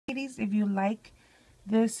Ladies, if you like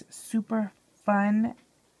this super fun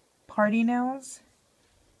party nails,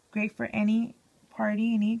 great for any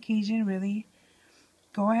party, any occasion really,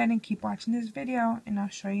 go ahead and keep watching this video and I'll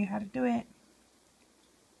show you how to do it.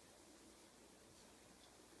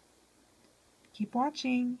 Keep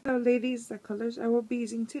watching. So ladies, the colors I will be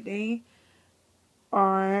using today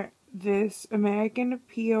are this American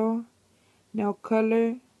Appeal nail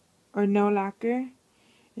color or nail lacquer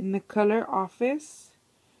in the color Office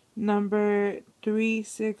number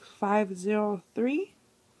 36503.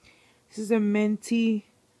 This is a minty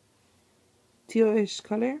tealish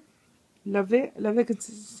color. Love it. Love the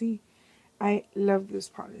consistency. I love this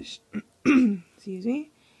polish. Excuse me.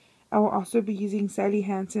 I will also be using Sally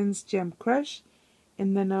Hansen's Gem Crush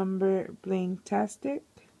in the number Blingtastic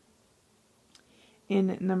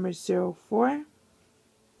in number 04.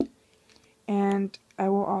 And I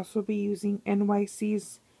will also be using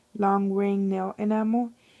NYC's Long Ring Nail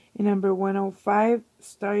Enamel in number 105,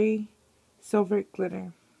 Starry Silver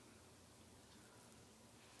Glitter.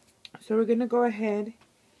 So we're going to go ahead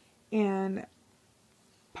and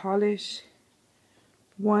polish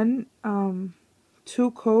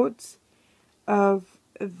two coats of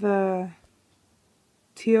the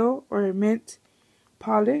teal or mint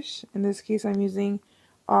polish. In this case, I'm using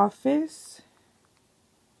Office.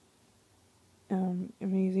 I'm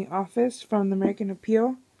using Office from the American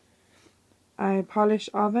Appeal. I polish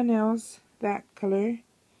all the nails that color,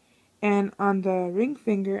 and on the ring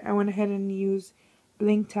finger, I went ahead and used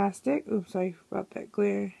Blingtastic. Oops, sorry about that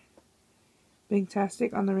glare.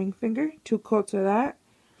 Blingtastic on the ring finger, 2 coats of that,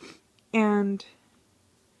 and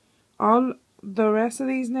all the rest of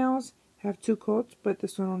these nails have 2 coats, but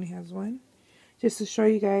this one only has 1. Just to show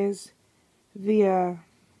you guys the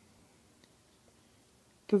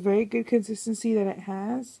very good consistency that it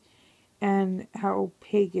has and how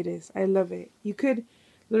opaque it is. I love it. You could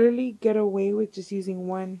literally get away with just using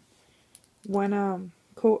one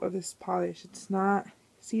coat of this polish. It's not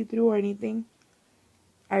see-through or anything.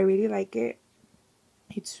 I really like it.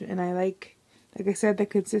 And I like I said, the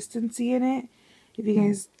consistency in it. If you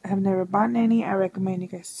guys have never bought any, I recommend you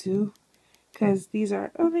guys to, because these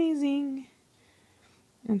are amazing.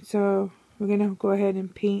 And so we're gonna go ahead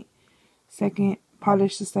and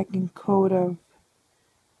polish the second coat of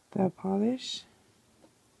the polish.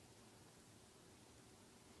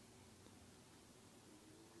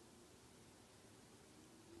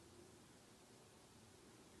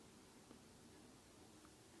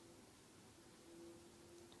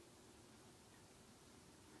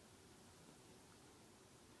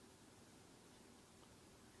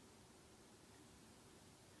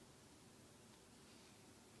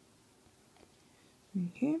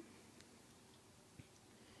 Okay,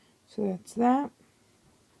 so that's that.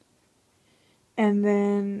 And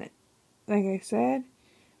then, like I said,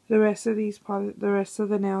 the rest of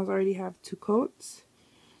the nails already have 2 coats.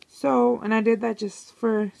 So, and I did that just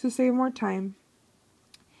to save more time.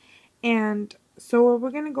 And so what we're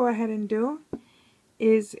gonna go ahead and do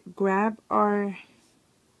is grab our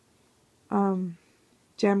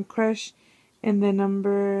Gem Crush in the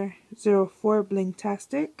number 04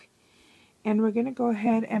 Blingtastic, and we're gonna go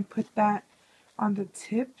ahead and put that on the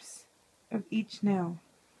tips of each nail.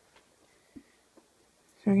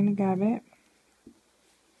 So we're gonna grab it.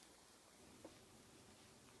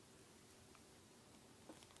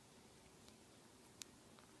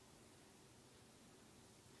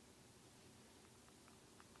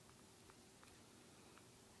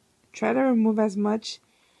 Try to remove as much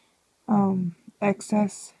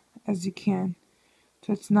excess as you can,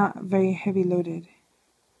 so it's not very heavy loaded.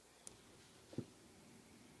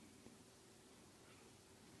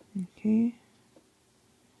 Okay,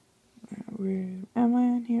 where am I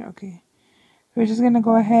on here? Okay, we're just gonna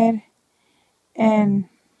go ahead and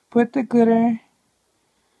put the glitter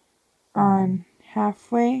on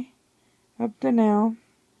halfway up the nail.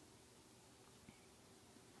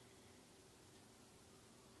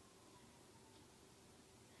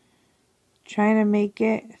 Trying to make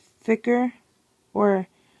it thicker or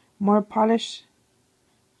more polish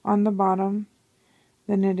on the bottom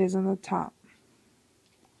than it is on the top.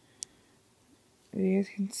 You guys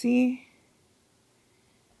can see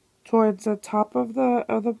towards the top of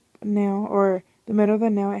the nail, or the middle of the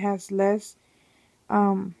nail, it has less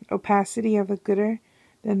opacity of the glitter.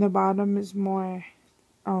 Then the bottom is more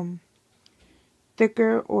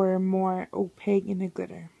thicker or more opaque in the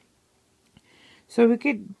glitter. So we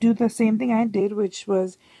could do the same thing I did, which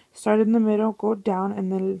was start in the middle, go down,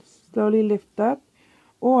 and then slowly lift up.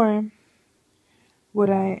 Or what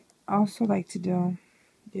I also like to do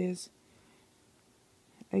is,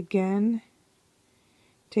 again,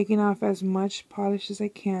 taking off as much polish as I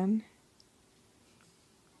can.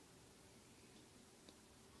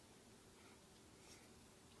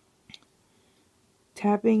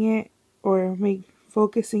 Tapping it or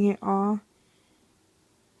focusing it all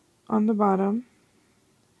on the bottom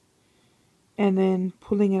and then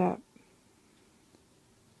pulling it up.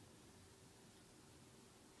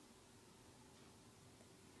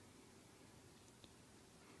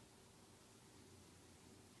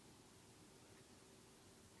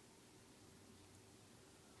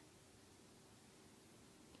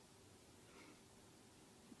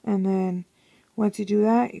 And then once you do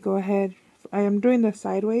that, you go ahead. I am doing the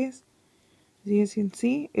sideways. As you guys can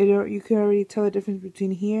see, you can already tell the difference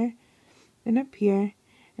between here and up here,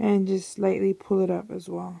 and just slightly pull it up as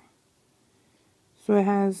well. So it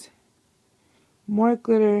has more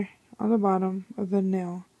glitter on the bottom of the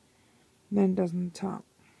nail than it does on the top,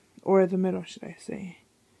 or the middle, should I say.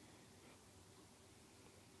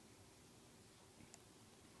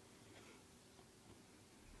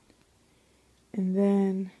 And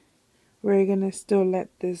then we're gonna still let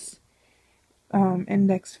this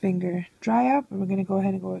index finger dry up, and we're gonna go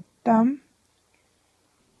ahead and go with thumb.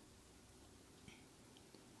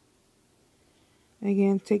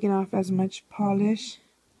 Again, taking off as much polish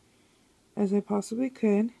as I possibly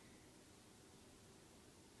could,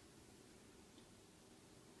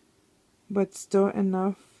 but still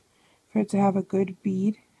enough for it to have a good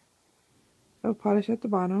bead of polish at the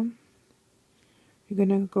bottom. You're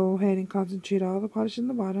gonna go ahead and concentrate all the polish in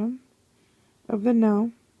the bottom of the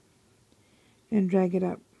nail and drag it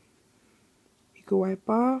up. You can wipe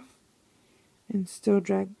off and still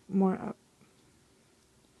drag more up.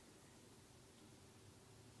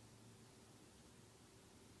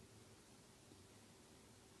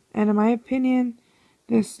 And in my opinion,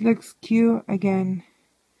 this looks cute. Again,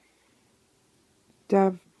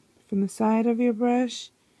 dab from the side of your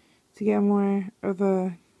brush to get more of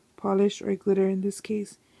the polish or glitter, in this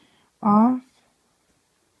case, off.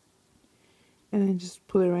 And then just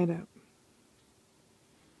pull it right up.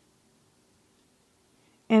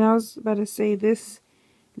 And I was about to say, this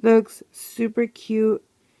looks super cute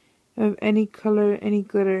of any color, any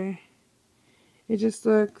glitter. It just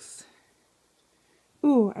looks...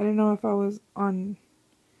 Ooh, I don't know if I was on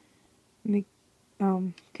the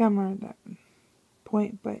camera at that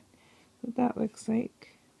point, but what that looks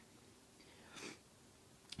like.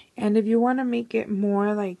 And if you want to make it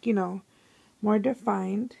more like, more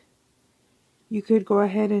defined, you could go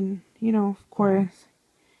ahead and, of course,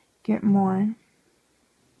 get more.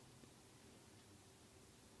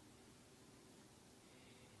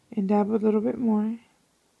 And dab a little bit more.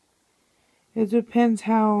 It depends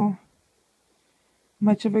how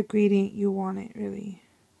much of a gradient you want it, really.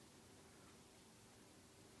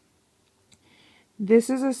 This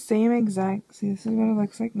is the same exact, see, this is what it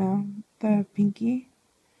looks like now, the pinky.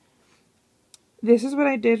 This is what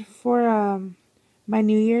I did for my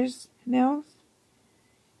New Year's nails.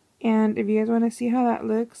 And if you guys want to see how that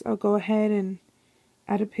looks, I'll go ahead and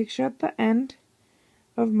add a picture at the end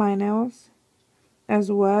of my nails,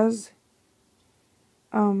 as well as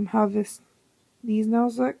how these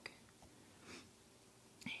nails look.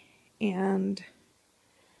 And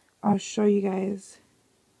I'll show you guys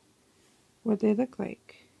what they look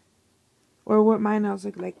like, or what my nails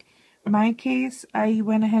look like. In my case, I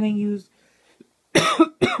went ahead and used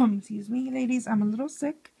excuse me, ladies, I'm a little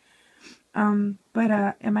sick.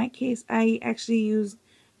 But in my case, I actually used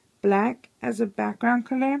black as a background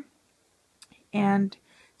color and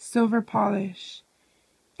silver polish,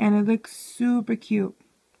 and it looks super cute,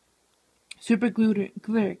 super glitter,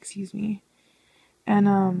 excuse me.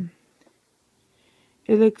 And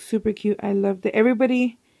it looks super cute. I loved it.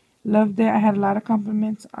 Everybody loved it. I had a lot of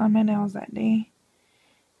compliments on my nails that day.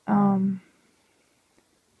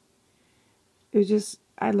 It was just,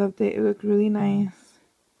 I loved it. It looked really nice.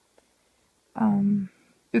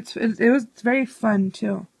 It was very fun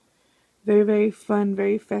too. Very, very fun,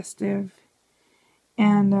 very festive.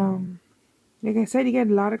 And like I said, you get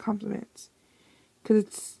a lot of compliments,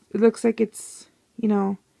 because it looks like it's,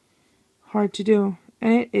 hard to do,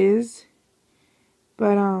 and it is.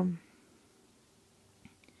 But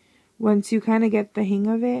once you kind of get the hang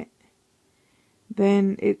of it,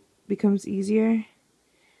 then it becomes easier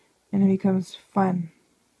and it becomes fun.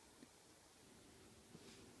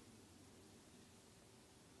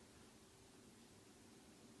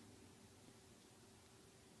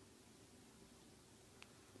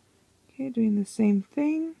 Okay, doing the same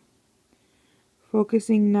thing.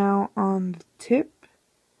 Focusing now on the tip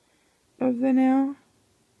of the nail.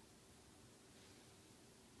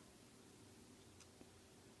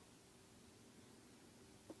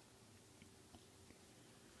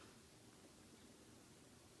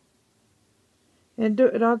 And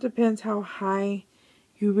it all depends how high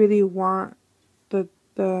you really want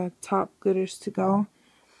the top glitters to go.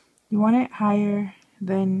 You want it higher,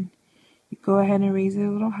 then you go ahead and raise it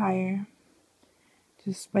a little higher.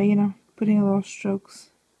 Just by, putting a little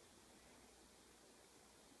strokes.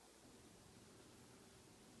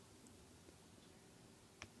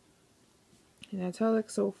 And that's how it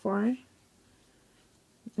looks so far. Then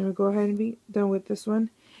we'll go ahead and be done with this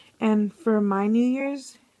one. And for my New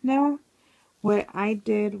Year's now, what I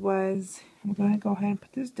did was, I'm going to go ahead and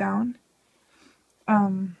put this down.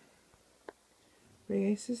 For you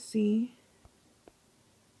guys to see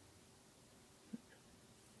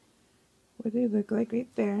what they look like right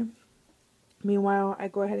there. Meanwhile, I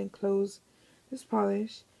go ahead and close this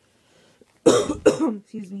polish.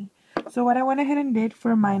 Excuse me. So what I went ahead and did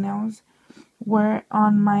for my nails were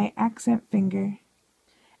on my accent finger.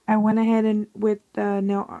 I went ahead and with the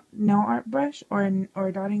nail art brush or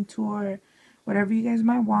dotting tool or whatever you guys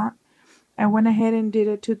might want, I went ahead and did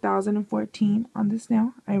a 2014 on this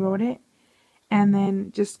nail. I wrote it and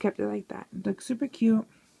then just kept it like that. It looks super cute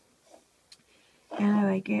and I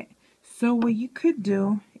like it. So what you could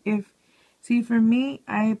do, see, for me,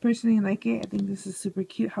 I personally like it. I think this is super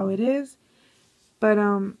cute how it is. But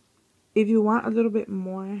if you want a little bit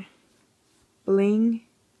more bling,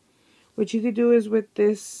 what you could do is with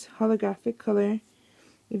this holographic color.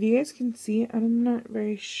 If you guys can see, I'm not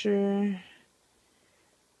very sure.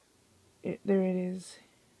 There it is.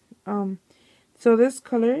 So this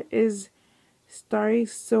color is Starry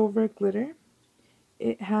Silver Glitter.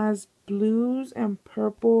 It has blues and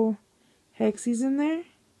purple hexes in there.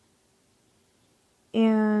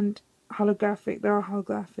 And holographic. They're all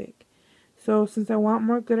holographic. So since I want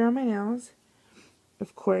more glitter on my nails,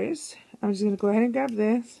 of course, I'm just going to go ahead and grab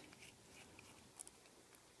this.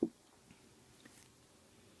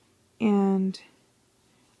 And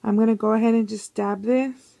I'm going to go ahead and just dab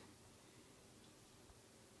this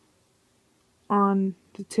on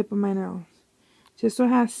the tip of my nose. Just so it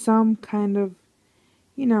has some kind of,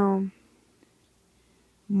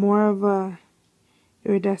 more of a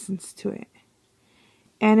iridescence to it.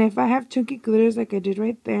 And if I have chunky glitters like I did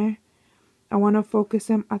right there, I want to focus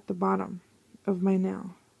them at the bottom of my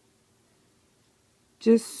nail.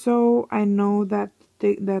 Just so I know that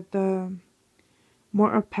the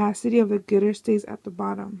more opacity of the glitter stays at the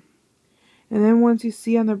bottom. And then once you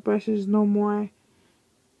see on the brush there's no more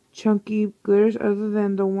chunky glitters other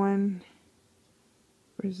than the one,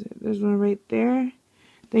 where is it? There's one right there.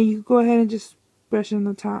 Then you go ahead and just brush on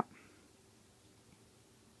the top.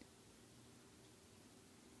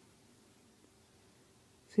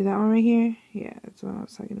 See that one right here? Yeah, that's what I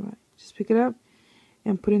was talking about. Just pick it up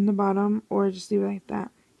and put it in the bottom, or just leave it like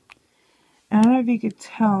that. I don't know if you could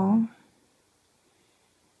tell,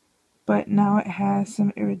 but now it has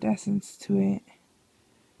some iridescence to it.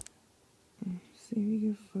 Let's see if you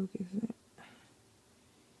can focus it.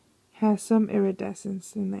 Has some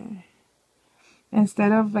iridescence in there.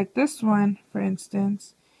 Instead of like this one, for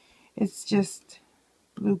instance, it's just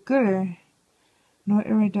blue glitter. No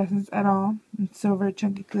iridescence at all. It's silver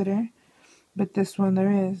chunky glitter. But this one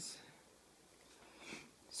there is.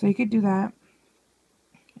 So you could do that.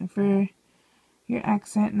 And for your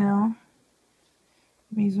accent now,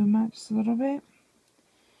 let me zoom out just a little bit.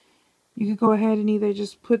 You could go ahead and either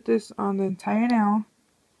just put this on the entire nail.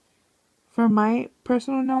 For my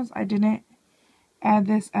personal nails, I didn't add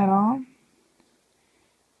this at all,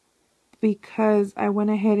 because I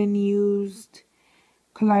went ahead and used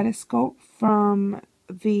Kaleidoscope from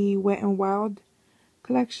the Wet n Wild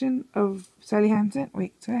collection of Sally Hansen.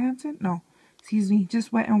 Wait, Sally Hansen? No, excuse me,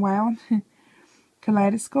 just Wet n Wild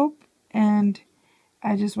Kaleidoscope. And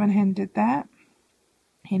I just went ahead and did that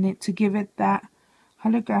in it to give it that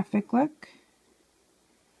holographic look.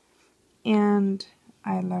 And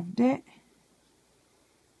I loved it.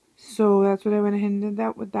 So that's what I went ahead and did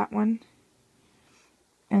that with that one.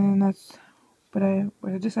 And that's what I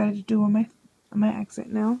decided to do on my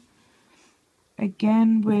accent now.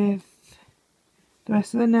 Again, with the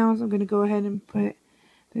rest of the nails, I'm going to go ahead and put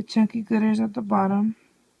the chunky glitters at the bottom.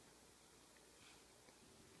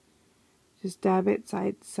 Just dab it,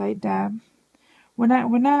 side dab. We're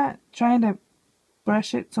not trying to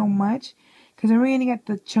brush it so much, because then we're going to get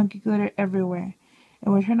the chunky glitter everywhere.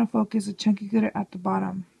 And we're trying to focus the chunky glitter at the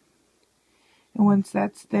bottom. And once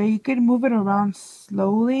that's there, you could move it around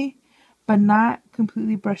slowly, but not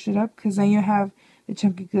completely brush it up, because then you have the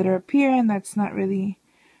chunky glitter up here, and that's not really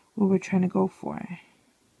what we're trying to go for.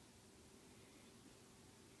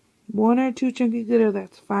 One or two chunky glitter,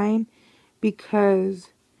 that's fine,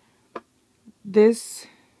 because this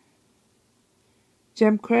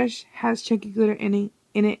Gem Crush has chunky glitter in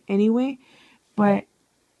it anyway, but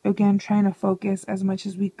again, trying to focus as much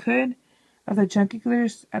as we could of the chunky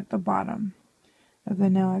glitters at the bottom of the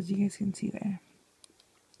nail, as you guys can see there.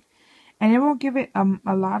 And it won't give it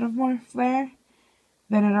a lot of more flare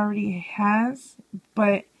than it already has,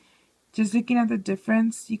 but just looking at the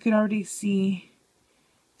difference, you could already see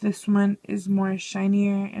this one is more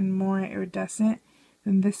shinier and more iridescent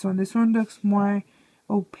than this one. This one looks more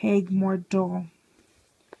opaque, more dull.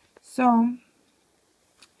 So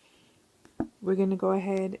we're going to go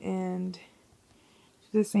ahead and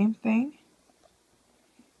do the same thing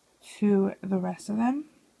to the rest of them.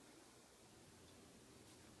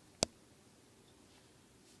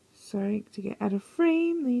 Sorry to get out of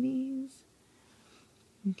frame, ladies.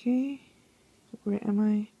 Okay, where am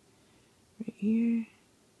I? Right here.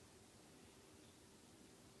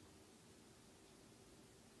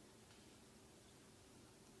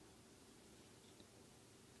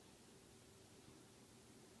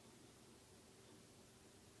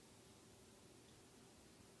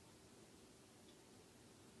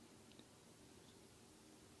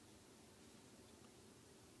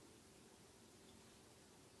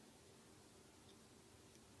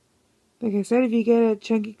 Like I said, if you get a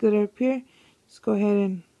chunky glitter up here, just go ahead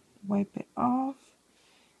and wipe it off,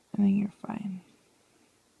 and then you're fine.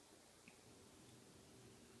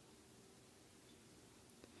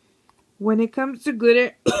 When it comes to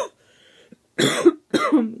glitter,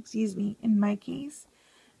 excuse me, in my case,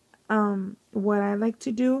 what I like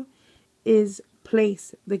to do is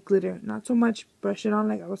place the glitter. Not so much brush it on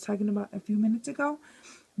like I was talking about a few minutes ago,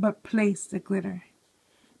 but place the glitter.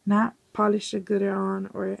 Not polish the glitter on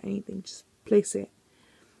or anything, just place it.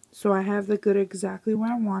 So I have the glitter exactly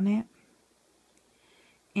where I want it,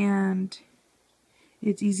 and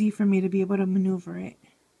it's easy for me to be able to maneuver it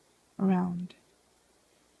around.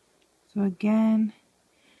 So again,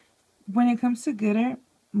 when it comes to glitter,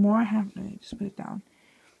 more half of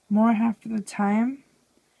the time,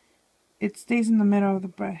 it stays in the middle of the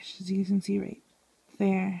brush, as you can see right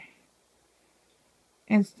there.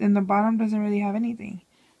 And the bottom doesn't really have anything.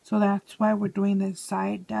 So that's why we're doing this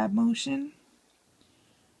side dab motion.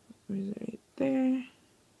 Where is it? Right there.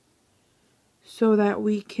 So that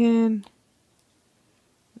we can,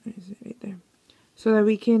 where is it? Right there. So that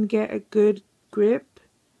we can get a good grip,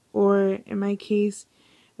 or in my case,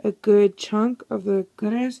 a good chunk of the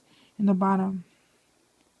glitters in the bottom.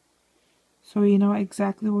 So you know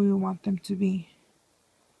exactly where we want them to be.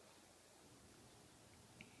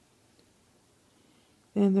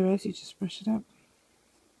 And the rest you just brush it up.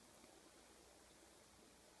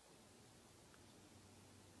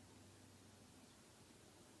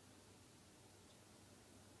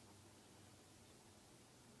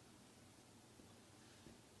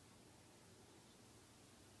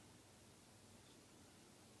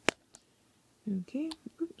 Okay,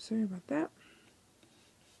 oops, sorry about that.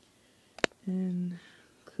 And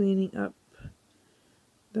cleaning up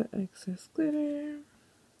the excess glitter.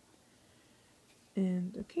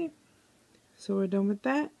 And okay, so we're done with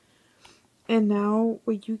that. And now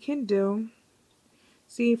what you can do,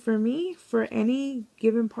 see, for me, for any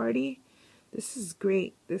given party, this is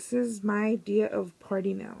great. This is my idea of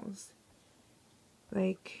party nails.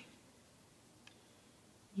 Like,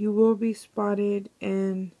 you will be spotted,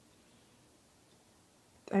 and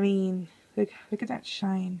I mean, look at that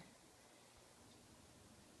shine.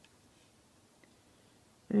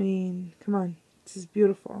 I mean, come on, this is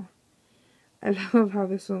beautiful. I love how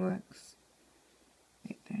this one looks.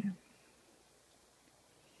 Right there.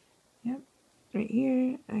 Yep, right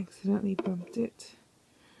here, I accidentally bumped it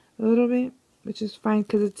a little bit, which is fine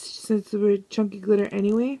because it's, since we're chunky glitter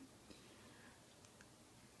anyway,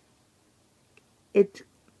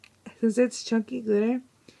 since it's chunky glitter,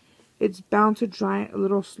 it's bound to dry a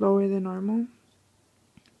little slower than normal,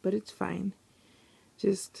 but it's fine.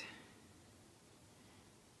 Just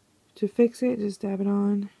to fix it, just dab it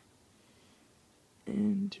on,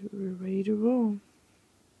 and we're ready to roll.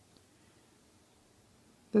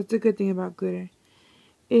 That's the good thing about glitter.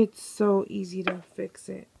 It's so easy to fix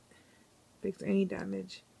it. Fix any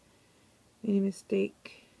damage, any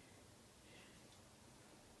mistake.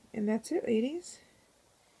 And that's it, ladies.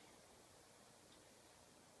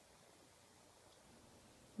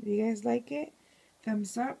 If you guys like it,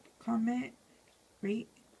 thumbs up, comment, rate,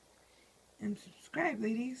 and subscribe,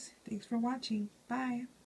 ladies. Thanks for watching. Bye.